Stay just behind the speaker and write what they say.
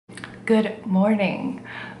Good morning.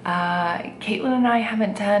 Caitlin and I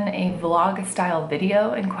haven't done a vlog style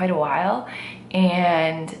video in quite a while,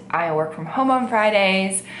 and I work from home on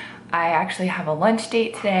Fridays. I actually have a lunch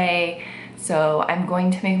date today, so I'm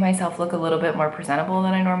going to make myself look a little bit more presentable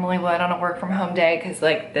than I normally would on a work from home day, because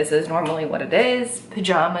like this is normally what it is.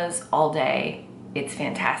 Pajamas all day. It's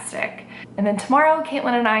fantastic. And then tomorrow,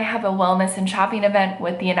 Caitlin and I have a wellness and shopping event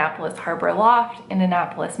with the Annapolis Harbor Loft in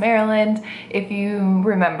Annapolis, Maryland. If you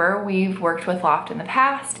remember, we've worked with Loft in the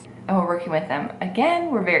past and we're working with them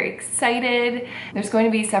again. We're very excited. There's going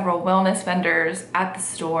to be several wellness vendors at the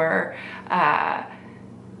store. God,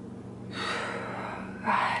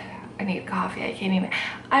 I need coffee, I can't even.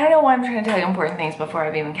 I don't know why I'm trying to tell you important things before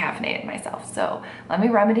I've even caffeinated myself. So let me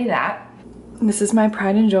remedy that. This is my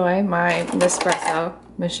pride and joy, my Nespresso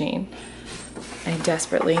machine. I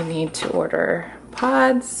desperately need to order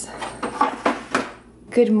pods.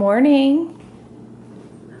 Good morning.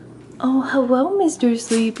 Oh, hello, Mr.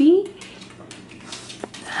 Sleepy.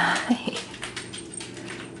 Hi.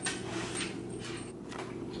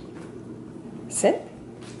 Sit.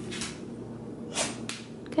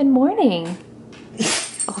 Good morning.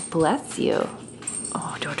 Oh, bless you.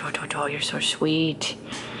 Oh, you're so sweet.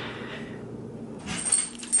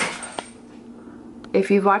 If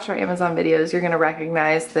you've watched our Amazon videos, you're gonna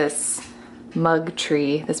recognize this mug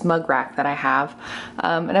tree, this mug rack that I have.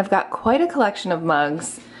 And I've got quite a collection of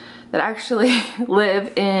mugs that actually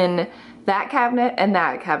live in that cabinet,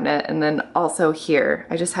 and then also here.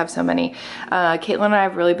 I just have so many. Caitlin and I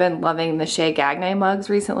have really been loving the Shea Gagne mugs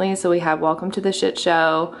recently. So we have Welcome to the Shit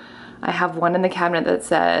Show. I have one in the cabinet that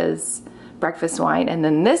says breakfast wine. And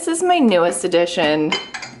then this is my newest addition.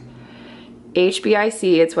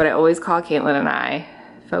 HBIC, it's what I always call Caitlin and I.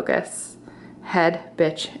 Focus. Head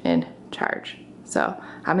bitch in charge. So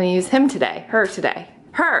I'm gonna use him today. Her today.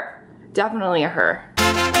 Her! Definitely a her.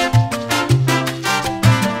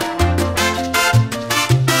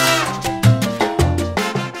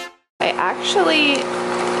 I actually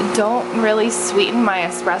don't really sweeten my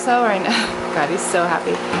espresso right now. God, he's so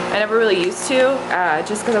happy. I never really used to,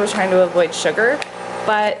 just because I was trying to avoid sugar.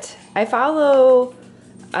 But I follow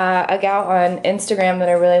a gal on Instagram that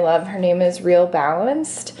I really love. Her name is Real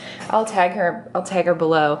Balanced. I'll tag her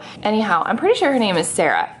below. Anyhow, I'm pretty sure her name is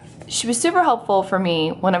Sarah. She was super helpful for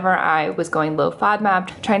me whenever I was going low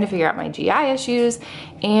FODMAP, trying to figure out my GI issues.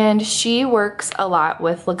 And she works a lot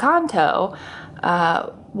with Lakanto,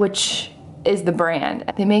 which is the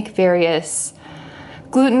brand. They make various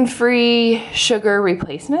gluten-free sugar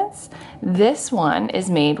replacements. This one is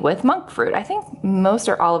made with monk fruit. I think most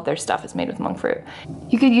or all of their stuff is made with monk fruit.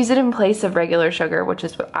 You could use it in place of regular sugar, which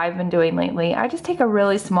is what I've been doing lately. I just take a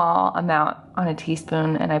really small amount on a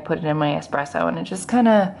teaspoon and I put it in my espresso, and it just kind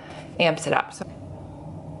of amps it up. So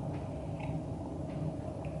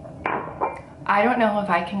I don't know if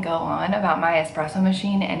I can go on about my espresso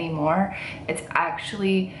machine anymore. It's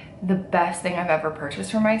actually the best thing I've ever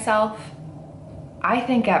purchased for myself. I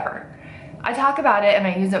think ever. I talk about it and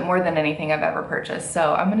I use it more than anything I've ever purchased,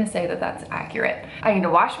 so I'm gonna say that that's accurate. I need to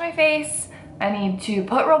wash my face, I need to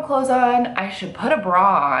put real clothes on, I should put a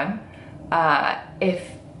bra on.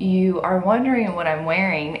 If you are wondering what I'm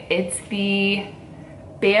wearing, it's the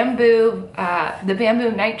bamboo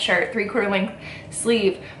nightshirt, 3/4 length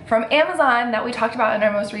sleeve from Amazon that we talked about in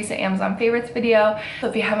our most recent Amazon favorites video. So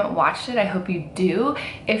if you haven't watched it, I hope you do.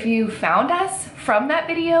 If you found us from that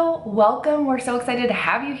video, welcome. We're so excited to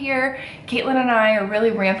have you here. Caitlin and I are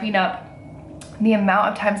really ramping up the amount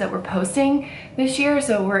of times that we're posting this year,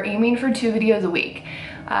 so we're aiming for 2 videos a week.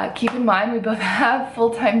 Keep in mind, we both have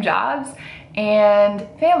full-time jobs and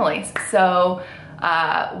families, so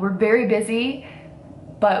we're very busy.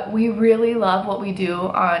 But we really love what we do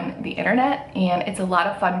on the internet, and it's a lot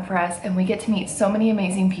of fun for us, and we get to meet so many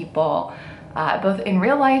amazing people, both in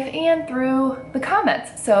real life and through the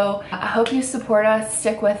comments. So I hope you support us,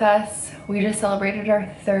 stick with us. We just celebrated our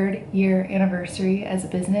 3rd year anniversary as a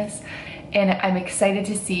business, and I'm excited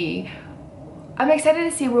to see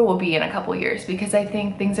where we'll be in a couple years, because I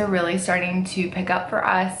think things are really starting to pick up for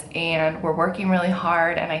us, and we're working really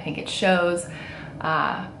hard, and I think it shows.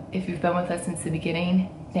 If you've been with us since the beginning,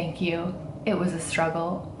 thank you. It was a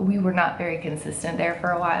struggle. We were not very consistent there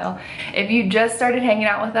for a while. If you just started hanging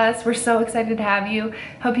out with us, we're so excited to have you.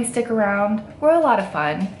 Hope you stick around. We're a lot of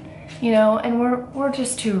fun, you know, and we're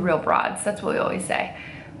just 2 real broads. That's what we always say.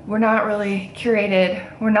 We're not really curated.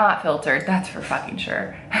 We're not filtered. That's for fucking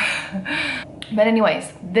sure. But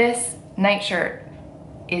anyways, this nightshirt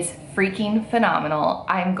is freaking phenomenal.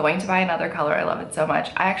 I'm going to buy another color. I love it so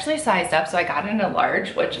much. I actually sized up, so I got it in a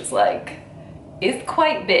large, which is like is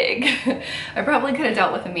quite big. I probably could have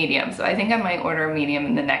dealt with a medium, so I think I might order a medium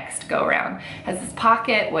in the next go around. Has this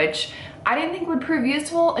pocket, which I didn't think would prove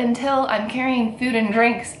useful until I'm carrying food and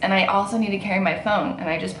drinks, and I also need to carry my phone, and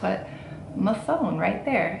I just put my phone right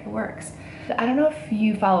there. It works. I don't know if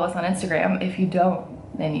you follow us on Instagram. If you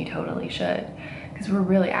don't, then you totally should, because we're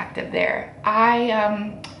really active there.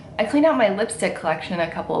 I cleaned out my lipstick collection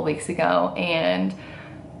a couple of weeks ago, and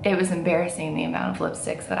it was embarrassing the amount of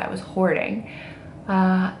lipsticks that I was hoarding.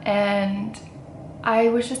 And I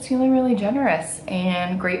was just feeling really generous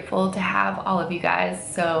and grateful to have all of you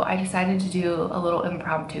guys. So I decided to do a little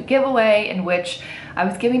impromptu giveaway in which I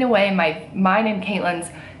was giving away mine and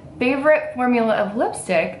Caitlin's favorite formula of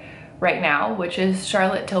lipstick right now, which is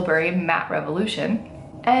Charlotte Tilbury Matte Revolution.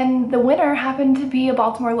 And the winner happened to be a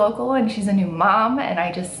Baltimore local, and she's a new mom, and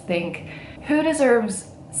I just think, who deserves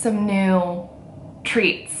some new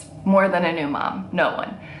treats more than a new mom? No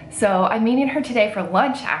one. So I'm meeting her today for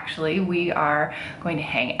lunch, actually. We are going to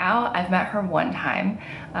hang out. I've met her one time.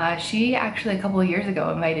 She actually a couple of years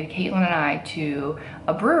ago invited Caitlin and I to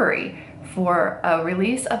a brewery for a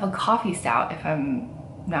release of a coffee stout, if I'm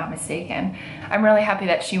not mistaken. I'm really happy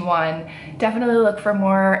that she won. Definitely look for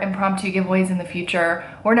more impromptu giveaways in the future.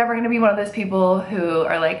 We're never gonna be one of those people who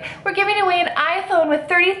are like, we're giving away an iPhone with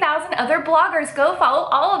 30,000 other bloggers, go follow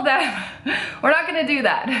all of them. We're not gonna do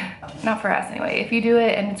that. Not for us anyway. If you do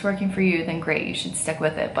it and it's working for you, then great, you should stick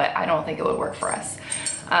with it, but I don't think it would work for us.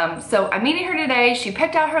 So I'm meeting her today. She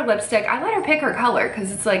picked out her lipstick. I let her pick her color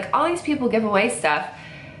because it's like all these people give away stuff.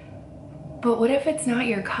 But what if it's not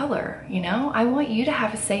your color, you know? I want you to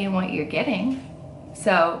have a say in what you're getting.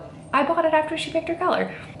 So I bought it after she picked her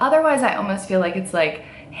color. Otherwise, I almost feel like it's like,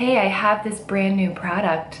 hey, I have this brand new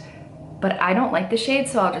product, but I don't like the shade,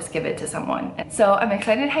 so I'll just give it to someone. So I'm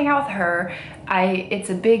excited to hang out with her. It's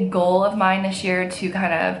a big goal of mine this year to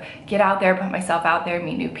kind of get out there, put myself out there,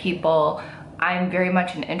 meet new people. I'm very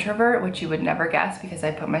much an introvert, which you would never guess because I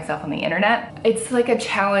put myself on the internet. It's like a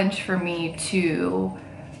challenge for me to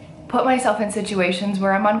put myself in situations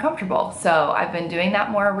where I'm uncomfortable. So I've been doing that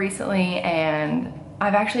more recently, and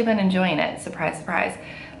I've actually been enjoying it. Surprise, surprise.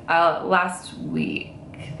 Last week,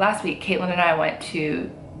 Caitlin and I went to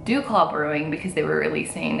Dew Claw Brewing because they were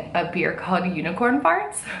releasing a beer called Unicorn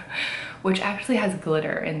Farts, which actually has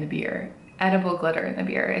glitter in the beer, edible glitter in the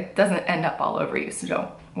beer. It doesn't end up all over you, so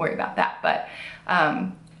don't worry about that. But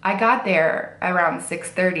I got there around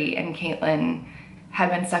 6:30, and Caitlin had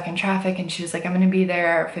been stuck in traffic, and she was like, I'm gonna be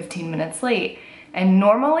there 15 minutes late. And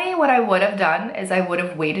normally what I would have done is I would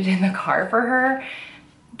have waited in the car for her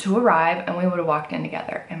to arrive, and we would have walked in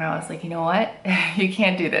together. And I was like, you know what? You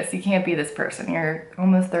can't do this. You can't be this person. You're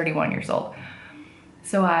almost 31 years old.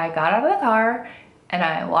 So I got out of the car and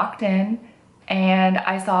I walked in, and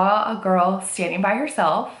I saw a girl standing by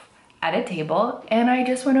herself at a table, and I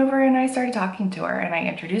just went over and I started talking to her, and I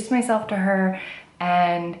introduced myself to her.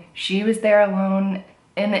 And she was there alone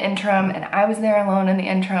in the interim, and I was there alone in the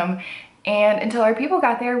interim. And until our people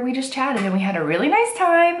got there, we just chatted, and we had a really nice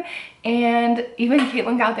time. And even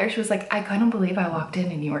Caitlin got there, she was like, I couldn't believe I walked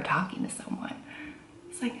in and you were talking to someone.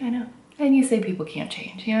 It's like, I know. And you say people can't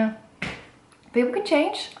change, you know? People can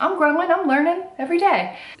change. I'm growing, I'm learning every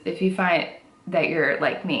day. If you find that you're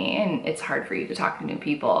like me and it's hard for you to talk to new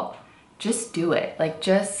people, just do it. Like,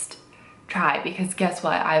 just try, because guess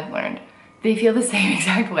what I've learned? They feel the same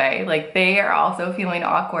exact way. Like, they are also feeling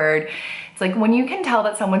awkward. It's like when you can tell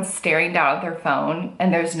that someone's staring down at their phone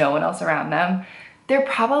and there's no one else around them, they're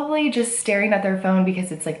probably just staring at their phone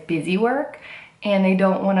because it's like busy work and they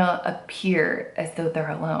don't want to appear as though they're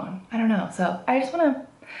alone. I don't know. So I just want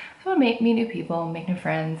to meet new people, make new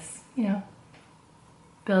friends, you know,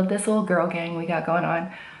 build this little girl gang we got going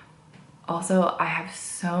on. Also, I have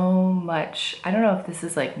so much, I don't know if this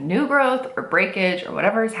is like new growth or breakage or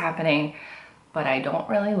whatever is happening, but I don't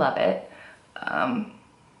really love it.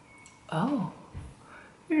 Oh,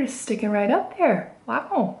 you're just sticking right up there.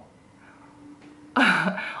 Wow.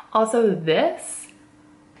 Also, this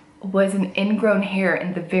was an ingrown hair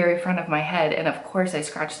in the very front of my head, and of course I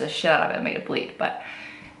scratched the shit out of it and made it bleed, but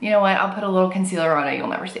you know what? I'll put a little concealer on it, you'll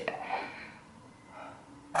never see it.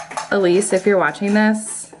 Elise, if you're watching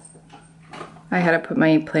this, I had to put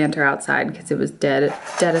my planter outside because it was dead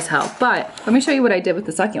as hell. But let me show you what I did with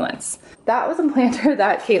the succulents. That was a planter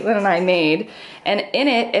that Caitlin and I made, and in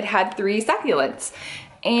it had 3 succulents.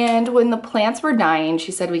 And when the plants were dying,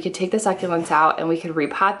 she said we could take the succulents out and we could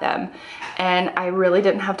repot them. And I really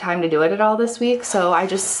didn't have time to do it at all this week, so I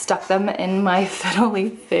just stuck them in my fiddle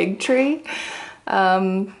leaf fig tree.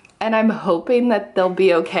 And I'm hoping that they'll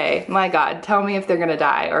be okay. My God, tell me if they're gonna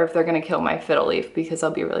die or if they're gonna kill my fiddle leaf, because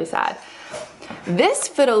I'll be really sad. This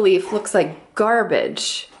fiddle leaf looks like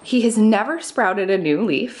garbage. He has never sprouted a new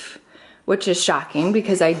leaf, which is shocking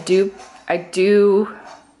because I do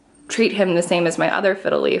treat him the same as my other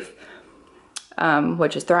fiddle leaf,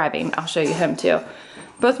 which is thriving. I'll show you him too.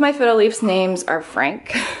 Both my fiddle leaf's names are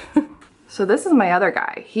Frank. So this is my other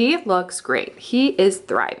guy. He looks great. He is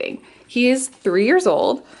thriving. He is 3 years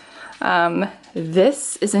old.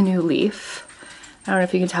 This is a new leaf. I don't know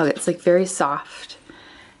if you can tell, it's like very soft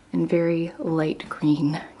and very light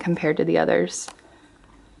green compared to the others.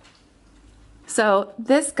 So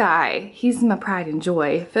this guy, he's my pride and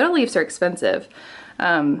joy. Fiddle leaves are expensive.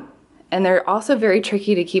 And they're also very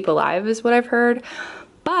tricky to keep alive is what I've heard.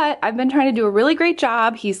 But I've been trying to do a really great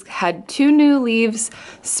job. He's had 2 new leaves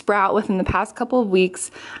sprout within the past couple of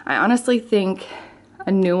weeks. I honestly think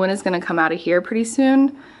a new one is gonna come out of here pretty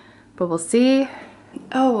soon, but we'll see.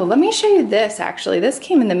 Oh, let me show you this actually. This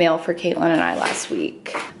came in the mail for Caitlin and I last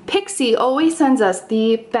week. Pixi always sends us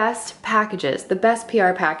the best packages, the best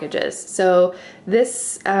PR packages. So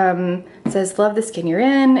this says, love the skin you're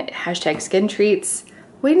in, hashtag skin treats.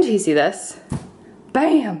 Wait until you see this.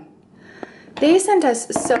 Bam! They sent us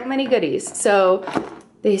so many goodies. So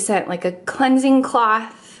they sent like a cleansing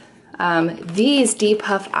cloth, these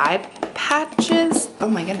depuff eye patches. Oh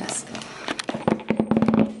my goodness.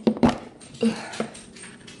 Ugh.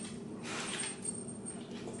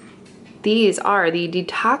 These are the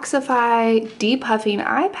Detoxify Depuffing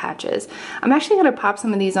Eye Patches. I'm actually gonna pop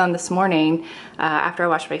some of these on this morning after I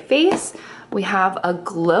wash my face. We have a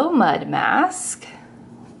Glow Mud Mask,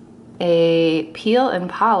 a Peel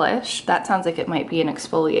and Polish. That sounds like it might be an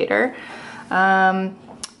exfoliator.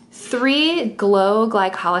 3 Glow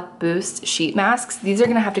Glycolic Boost Sheet Masks. These are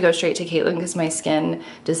gonna have to go straight to Caitlin because my skin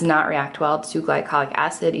does not react well to glycolic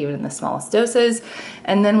acid, even in the smallest doses.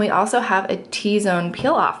 And then we also have a T-Zone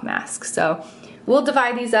Peel Off Mask. So we'll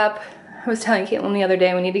divide these up. I was telling Caitlin the other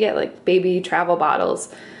day, we need to get like baby travel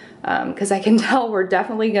bottles because I can tell we're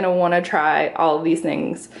definitely gonna wanna try all of these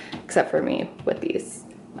things, except for me with these.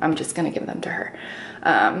 I'm just gonna give them to her.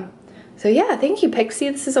 So yeah, thank you,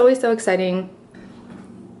 Pixi. This is always so exciting.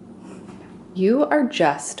 You are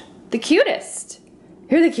just the cutest.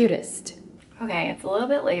 You're the cutest. Okay, it's a little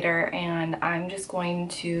bit later and I'm just going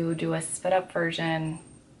to do a sped up version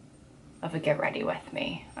of a get ready with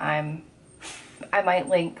me. I might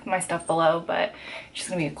link my stuff below, but it's just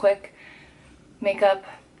gonna be a quick makeup,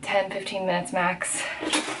 10-15 minutes max.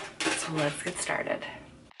 So let's get started.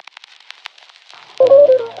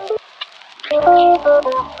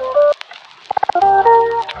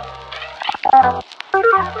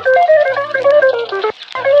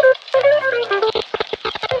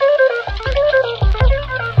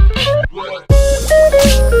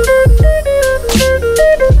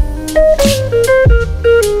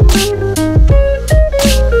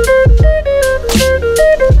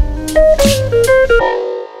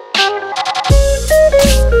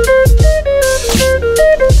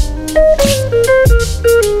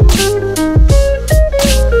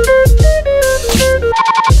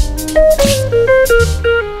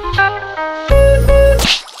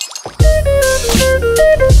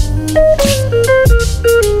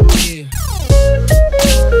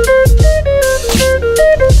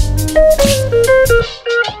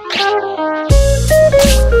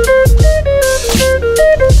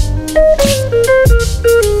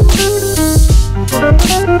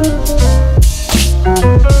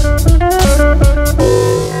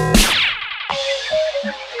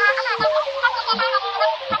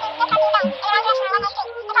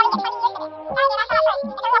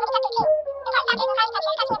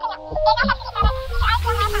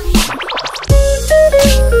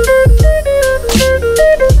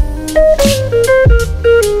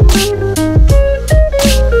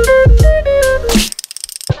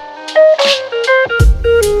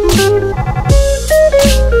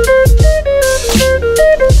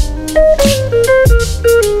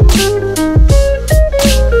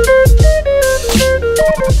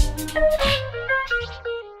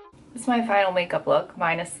 This is my final makeup look,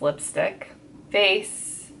 minus lipstick,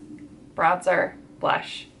 face, bronzer,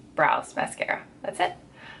 blush, brows, mascara. That's it.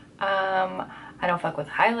 I don't fuck with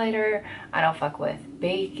highlighter. I don't fuck with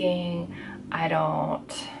baking. I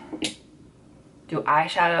don't do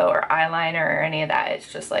eyeshadow or eyeliner or any of that.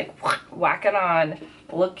 It's just like whack it on,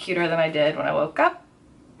 look cuter than I did when I woke up,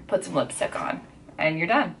 put some lipstick on, and you're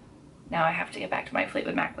done. Now I have to get back to my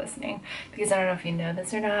Fleetwood Mac listening because I don't know if you know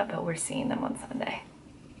this or not, but we're seeing them on Sunday.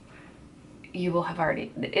 It will have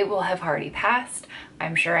already passed.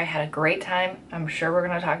 I'm sure I had a great time. I'm sure we're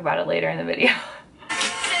gonna talk about it later in the video.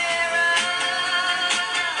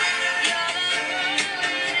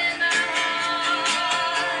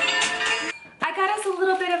 I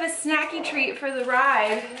wait for the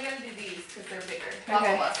ride. We gotta do these because they're bigger.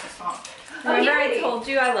 Okay. Less than small. Remember I told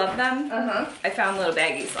you I love them? Uh-huh. I found little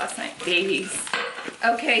baggies last night. Babies.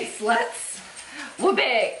 Okay, sluts. We're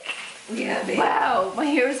big. Yeah, baby. Wow, my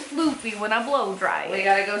hair is floopy when I blow dry. We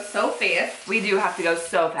gotta go so fast. We do have to go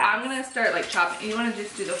so fast. I'm gonna start like chopping. You wanna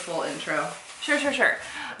just do the full intro? Sure.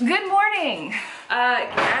 Good morning.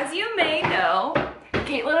 As you may know,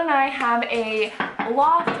 Caitlin and I have a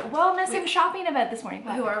Loft wellness and shopping event this morning.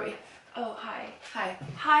 Who are we? Oh, hi. Hi.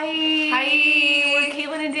 Hi. We're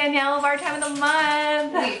Caitlin and Danielle of our time of the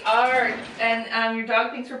month. We are, and your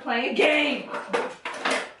dog thinks we're playing a game.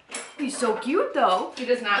 He's so cute though. He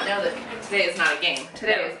does not know that today is not a game.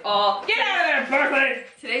 Today is all, get out of there, Berkeley!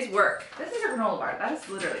 Today's work. This is a granola bar. That is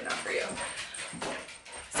literally not for you.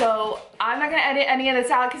 So I'm not gonna edit any of this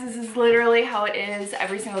out because this is literally how it is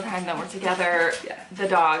every single time that we're together. Yeah. The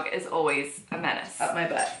dog is always a menace. Up my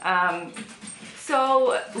butt.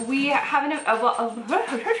 So we have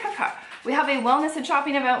we have a wellness and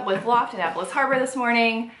shopping event with Loft in Apples Harbor this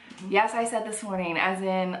morning. Yes, I said this morning, as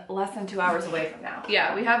in less than 2 hours away from now.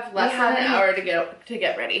 Yeah, we have less than an hour to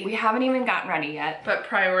get ready. We haven't even gotten ready yet. But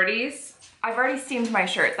priorities. I've already steamed my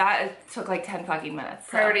shirt. That took like 10 fucking minutes.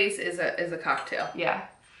 So. Priorities is a cocktail. Yeah.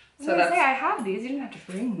 So that's. Say I have these. You didn't have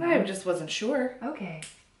to bring them. I just wasn't sure. Okay.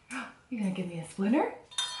 You gonna give me a splinter?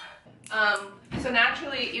 So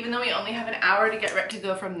naturally, even though we only have an hour to get to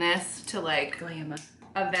go from this to like Glamour.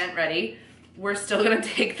 event ready, we're still gonna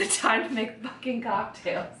take the time to make fucking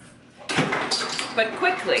cocktails. But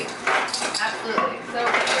quickly. Absolutely. So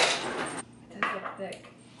quickly. It does look thick.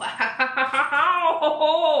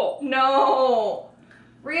 Wow! No!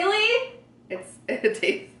 Really? It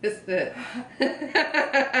tastes it.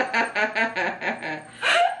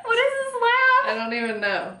 What is this laugh? I don't even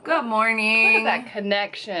know. Good morning. Look at that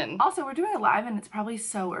connection. Also, we're doing it live and it's probably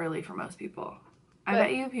so early for most people. I But-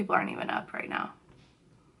 bet you people aren't even up right now.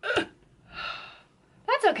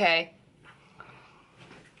 That's okay.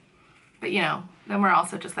 But you know, then we're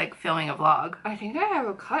also just like filming a vlog. I think I have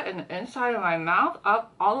a cut in the inside of my mouth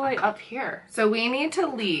up all the way up here. So we need to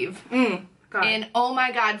leave in, oh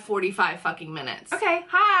my god, 45 fucking minutes. Okay.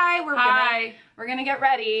 Hi, We're gonna get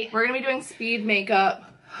ready. We're gonna be doing speed makeup.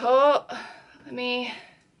 Oh, let me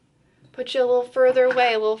put you a little further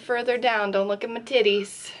away, a little further down. Don't look at my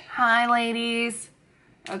titties. Hi, ladies.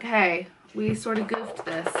 Okay, we sort of goofed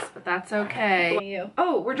this, but that's okay.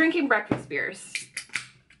 Oh, we're drinking breakfast beers.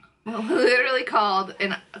 Literally called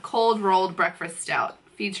a cold rolled breakfast stout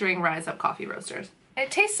featuring Rise Up coffee roasters.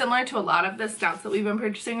 It tastes similar to a lot of the stouts that we've been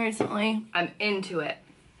purchasing recently. I'm into it.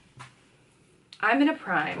 I'm in a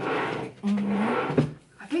prime.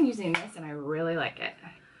 I've been using this and I really like it.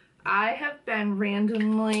 I have been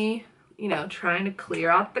randomly, you know, trying to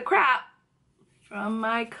clear out the crap from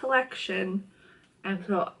my collection. And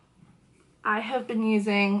so I have been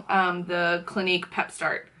using the Clinique Pep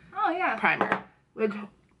Start primer, which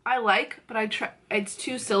I like, but it's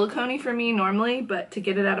too silicone-y for me normally, but to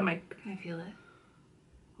get it out of my... Can I feel it?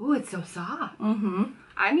 Ooh, it's so soft. Mm-hmm.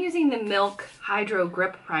 I'm using the Milk Hydro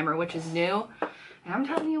Grip Primer, which is new. And I'm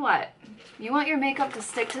telling you what, you want your makeup to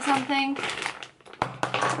stick to something?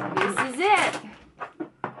 This is it.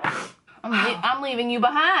 I'm leaving you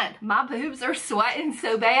behind. My boobs are sweating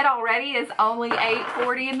so bad already. It's only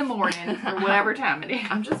 8:40 in the morning or whatever time it is.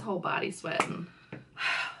 I'm just whole body sweating.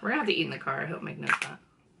 We're gonna have to eat in the car. I hope Mike knows that.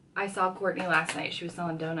 I saw Courtney last night. She was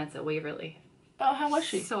selling donuts at Waverly. Oh, how was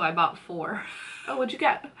she? So I bought 4. Oh, what'd you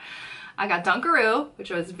get? I got Dunkaroo,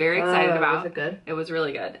 which I was very excited about. Was it good? It was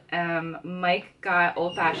really good. Mike got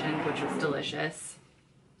Old Fashioned, which was delicious.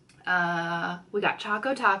 We got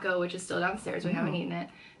Choco Taco, which is still downstairs. We haven't eaten it.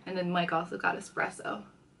 And then Mike also got espresso.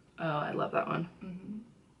 Oh, I love that one.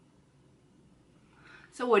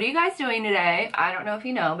 So what are you guys doing today? I don't know if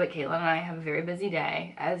you know, but Caitlin and I have a very busy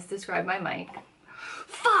day, as described by Mike.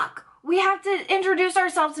 Fuck! We have to introduce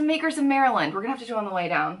ourselves to Makers in Maryland. We're gonna have to do it on the way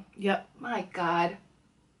down. Yep. My God.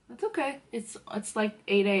 That's okay. It's like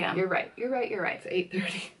 8 a.m. You're right. It's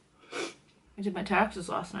 8:30. I did my taxes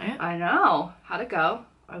last night. I know. How'd it go?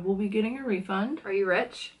 I will be getting a refund. Are you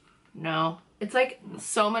rich? No. It's like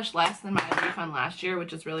so much less than my refund last year,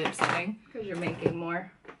 which is really upsetting. Because you're making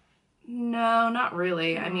more. No, not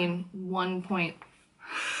really. I mean,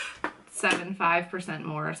 1.75%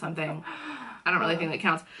 more or something. I don't really think that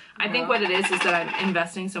counts. I think what it is that I'm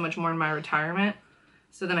investing so much more in my retirement,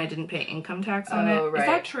 so then I didn't pay income tax on it. Right. Is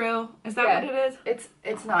that true? Is that what it is?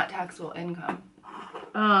 It's not taxable income.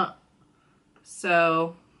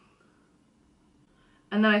 So,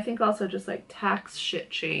 and then I think also just like tax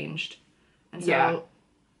shit changed. And so Yeah,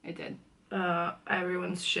 it did.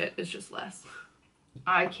 Everyone's shit is just less.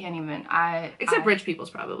 I can't even, Except rich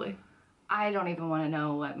people's probably. I don't even want to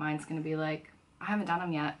know what mine's gonna be like. I haven't done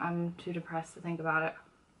them yet. I'm too depressed to think about it.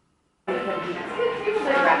 Just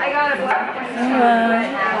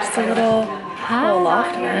a little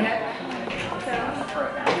loft event.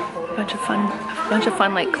 Bunch of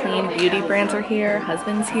fun like clean beauty brands are here.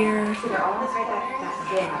 Husband's here.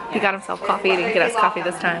 He got himself coffee. He didn't get us coffee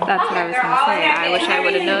this time. That's what I was gonna say. I wish I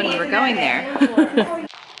would have known you were going there.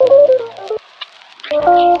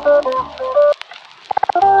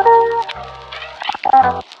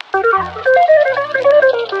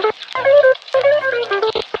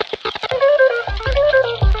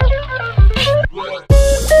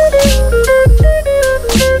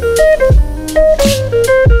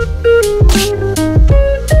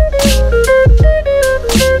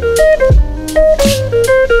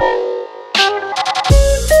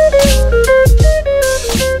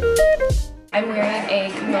 I'm wearing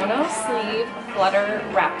a kimono sleeve flutter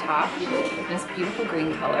wrap top in this beautiful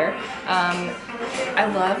green color. I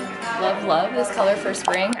love this color for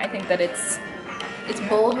spring. I think that it's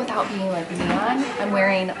bold without being like neon. I'm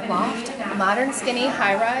wearing Loft modern skinny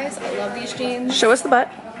high rise. I love these jeans. Show us the butt.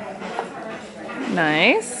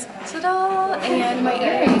 Nice. Ta-da! And my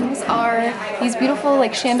earrings are these beautiful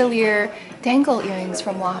like chandelier dangle earrings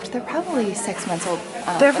from Loft. They're probably 6 months old.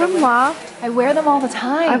 They're from Loft. I wear them all the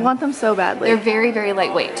time. I want them so badly. They're very, very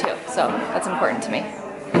lightweight too, so that's important to me.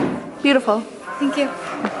 Beautiful. Thank you.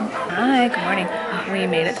 Hi, good morning. We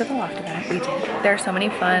made it to the Loft event. We did. There are so many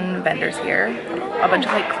fun vendors here. A bunch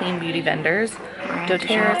of like clean beauty vendors.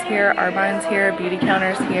 doTERRA's here, Arbine's here, Beauty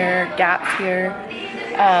Counter's here, Gap's here.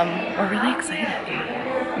 We're really excited.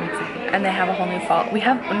 I'm excited. And they have a whole new fall. We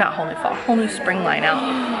have, not whole new fall, whole new spring line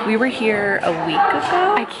out. We were here a week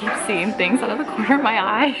ago. I keep seeing things out of the corner of my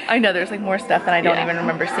eye. I know there's like more stuff that I don't even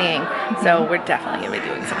remember seeing. So we're definitely gonna be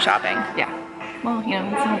doing some shopping. Yeah. Well, you know,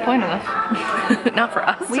 that's the whole point of this. Not for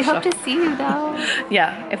us. We hope to see you though.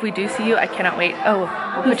 Yeah, if we do see you, I cannot wait. Oh,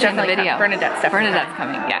 we'll put you in the video. Bernadette's definitely Bernadette's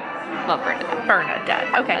coming. Yeah. Love Bernadette.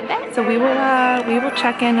 Bernadette. Okay. So we will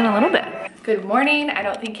check in a little bit. Good morning. I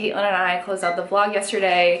don't think Caitlin and I closed out the vlog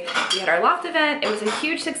yesterday. We had our Loft event. It was a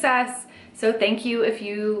huge success. So thank you if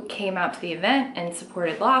you came out to the event and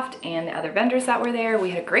supported Loft and the other vendors that were there. We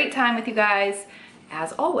had a great time with you guys,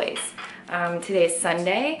 as always. Today is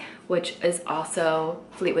Sunday, which is also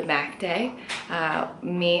Fleetwood Mac Day.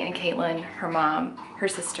 Me and Caitlin, her mom, her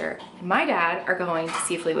sister, and my dad are going to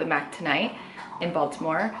see Fleetwood Mac tonight in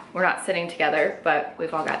Baltimore. We're not sitting together, but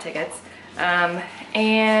we've all got tickets.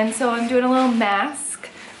 And so I'm doing a little mask.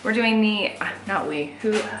 We're doing the, not we,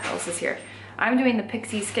 who else is here? I'm doing the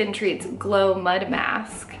Pixi Skin Treats Glow Mud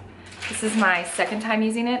Mask. This is my second time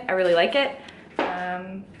using it. I really like it.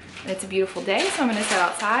 And it's a beautiful day, so I'm gonna sit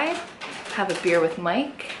outside, have a beer with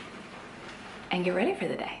Mike, and get ready for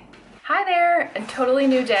the day. Hi there, a totally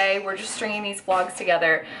new day. We're just stringing these vlogs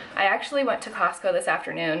together. I actually went to Costco this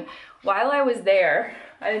afternoon. While I was there,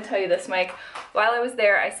 I didn't tell you this, Mike. While I was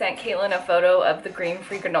there, I sent Caitlin a photo of the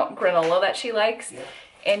grain-free granola that she likes. Yep.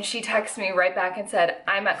 And she texted me right back and said,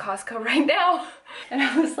 I'm at Costco right now. And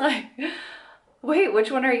I was like, wait,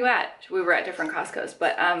 which one are you at? We were at different Costcos,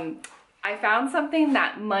 but I found something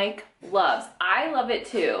that Mike loves. I love it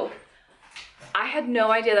too. I had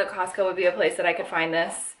no idea that Costco would be a place that I could find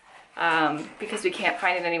this because we can't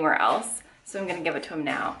find it anywhere else. So I'm gonna give it to him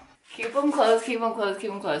now. Keep them closed, keep them closed,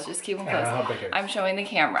 keep them closed. Just keep them closed. I'm showing the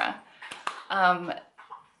camera.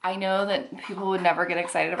 I know that people would never get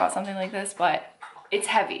excited about something like this, but it's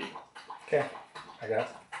heavy. Okay, I got it.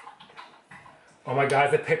 Oh my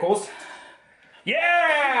God, the pickles.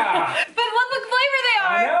 Yeah! But look what flavor they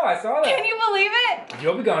are! I know, I saw that. Can you believe it?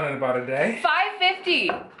 You'll be gone in about a day.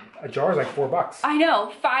 $5.50. A jar is like $4. I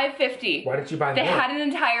know, $5.50. Why didn't you buy more? They had an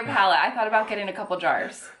entire pallet. I thought about getting a couple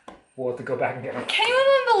jars. We'll have to go back and get them. Can you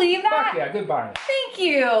even believe that? Fuck yeah, good buy. Thank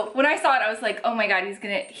you. When I saw it, I was like, oh my God,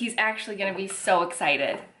 he's actually gonna be so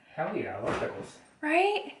excited. Hell yeah, I love pickles.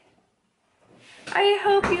 Right? I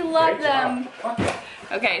hope you love them.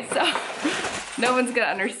 Okay, so no one's gonna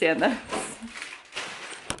understand this.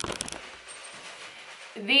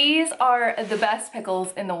 These are the best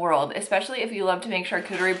pickles in the world, especially if you love to make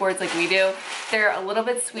charcuterie boards like we do. They're a little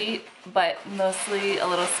bit sweet, but mostly a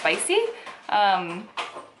little spicy.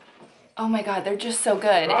 Oh my God, they're just so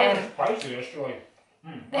good. And spicy, actually.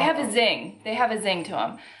 They have a zing. They have a zing to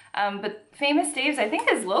them. But Famous Dave's, I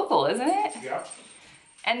think, is local, isn't it? Yeah.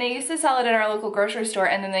 And they used to sell it in our local grocery store,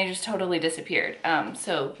 and then they just totally disappeared.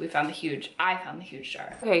 So I found the huge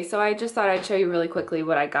jar. Okay, so I just thought I'd show you really quickly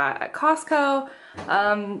what I got at Costco.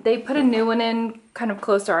 They put a new one in kind of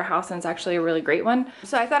close to our house, and it's actually a really great one.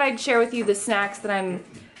 So I thought I'd share with you the snacks that I'm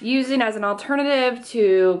using as an alternative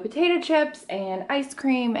to potato chips and ice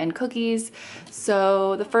cream and cookies.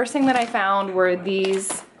 So the first thing that I found were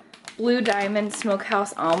these Blue Diamond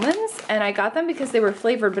Smokehouse almonds, and I got them because they were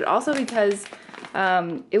flavored, but also because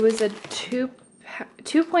it was a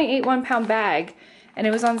 2.81 pound bag, and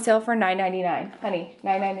it was on sale for $9.99. Honey,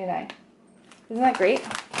 $9.99. Isn't that great?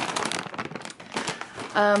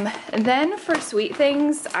 And then for sweet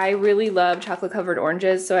things, I really love chocolate covered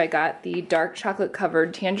oranges, so I got the dark chocolate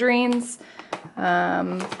covered tangerines.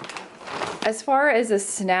 As far as a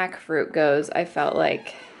snack fruit goes, I felt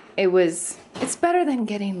like it's better than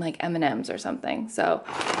getting like M&Ms or something. So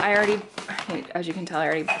as you can tell, I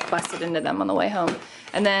already busted into them on the way home.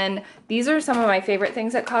 And then these are some of my favorite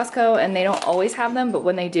things at Costco, and they don't always have them, but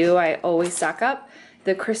when they do, I always stock up.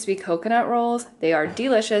 The crispy coconut rolls, they are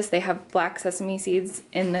delicious. They have black sesame seeds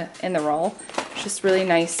in the roll. It's just really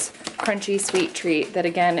nice, crunchy, sweet treat that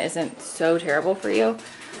again isn't so terrible for you.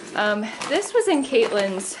 This was in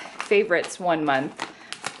Caitlin's favorites one month.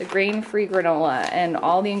 The grain-free granola, and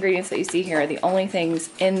all the ingredients that you see here are the only things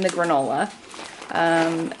in the granola.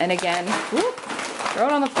 And again, whoop, throw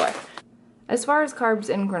it on the floor. As far as carbs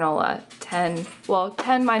in granola, 10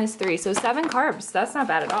 minus 3, so 7 carbs. That's not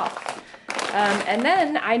bad at all. And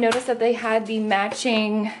then I noticed that they had the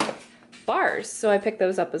matching bars, so I picked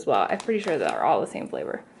those up as well. I'm pretty sure they're all the same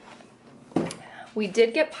flavor. We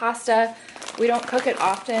did get pasta. We don't cook it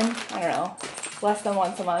often. I don't know, less than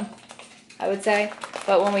once a month, I would say.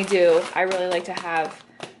 But when we do, I really like to have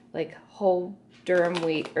like whole durum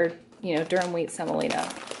wheat, or durum wheat semolina.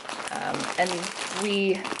 And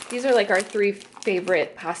these are like our 3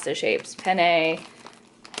 favorite pasta shapes. Penne,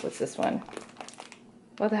 what's this one?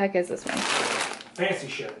 What the heck is this one? Fancy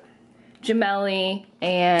shit. Gemelli,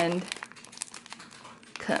 and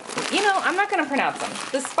I'm not gonna pronounce them.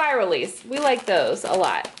 The spiralies, we like those a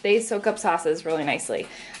lot. They soak up sauces really nicely.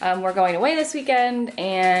 We're going away this weekend,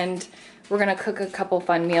 and we're gonna cook a couple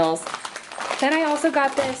fun meals. Then I also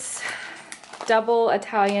got this double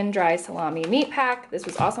Italian dry salami meat pack. This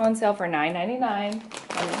was also on sale for $9.99.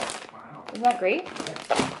 Wow. Isn't that great?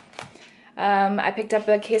 I picked up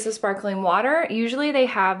a case of sparkling water. Usually they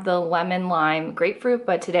have the lemon, lime, grapefruit,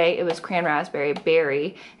 but today it was cran, raspberry,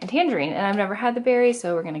 berry, and tangerine, and I've never had the berry,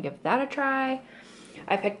 so we're gonna give that a try.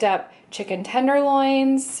 I picked up chicken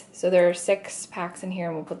tenderloins, so there are 6 packs in here,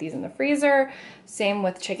 and we'll put these in the freezer. Same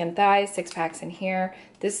with chicken thighs, 6 packs in here.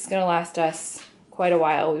 This is gonna last us quite a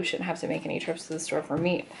while. We shouldn't have to make any trips to the store for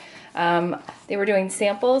meat. They were doing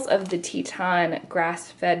samples of the Teton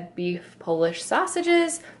grass-fed beef Polish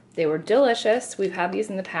sausages. They were delicious. We've had these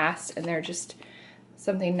in the past, and they're just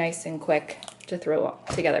something nice and quick to throw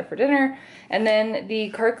together for dinner. And then the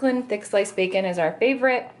Kirkland thick sliced bacon is our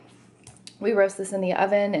favorite. We roast this in the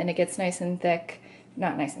oven, and it gets nice and thick.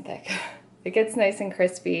 Not nice and thick. It gets nice and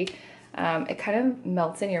crispy. It kind of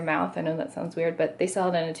melts in your mouth. I know that sounds weird, but they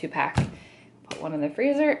sell it in a 2-pack. Put one in the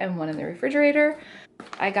freezer and one in the refrigerator.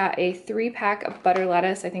 I got a 3-pack of butter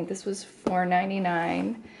lettuce. I think this was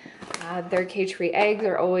 $4.99. Their cage-free eggs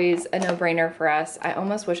are always a no-brainer for us. I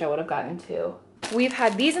almost wish I would have gotten 2. We've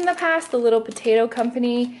had these in the past, the Little Potato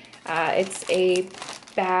Company. It's a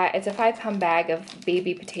 5-pound bag of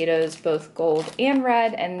baby potatoes, both gold and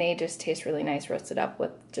red, and they just taste really nice roasted up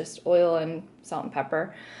with just oil and salt and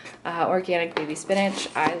pepper. Organic baby spinach.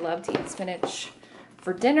 I love to eat spinach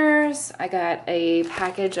for dinners. I got a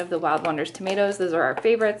package of the Wild Wonders tomatoes. Those are our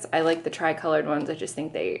favorites. I like the tri-colored ones. I just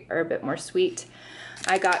think they are a bit more sweet.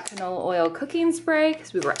 I got canola oil cooking spray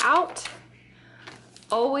because we were out.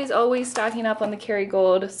 Always stocking up on the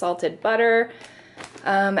Kerrygold salted butter.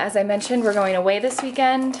 As I mentioned, we're going away this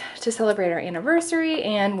weekend to celebrate our anniversary,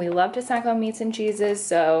 and we love to snack on meats and cheeses,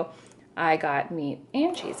 so I got meat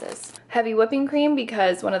and cheeses. Heavy whipping cream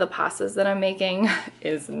because one of the pastas that I'm making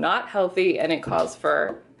is not healthy and it calls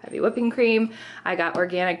for heavy whipping cream. I got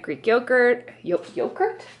organic Greek yogurt.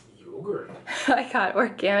 Yogurt? I got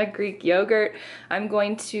organic Greek yogurt. I'm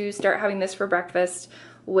going to start having this for breakfast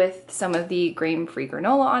with some of the grain-free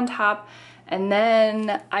granola on top. And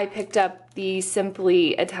then I picked up the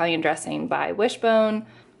Simply Italian dressing by Wishbone.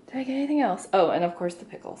 Did I get anything else? Oh, and of course the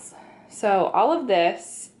pickles. So all of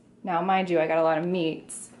this, now mind you, I got a lot of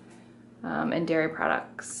meats and dairy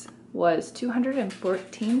products, was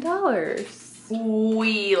 $214.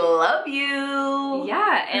 We love you.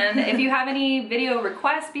 Yeah, and if you have any video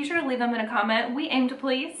requests, be sure to leave them in a comment. We aim to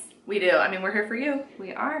please. We do. I mean, we're here for you.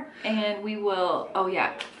 We are. And we will, oh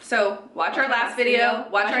yeah. So watch our last video,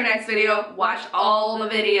 watch our next video, watch all the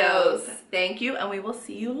videos. Thank you, and we will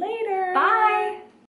see you later. Bye.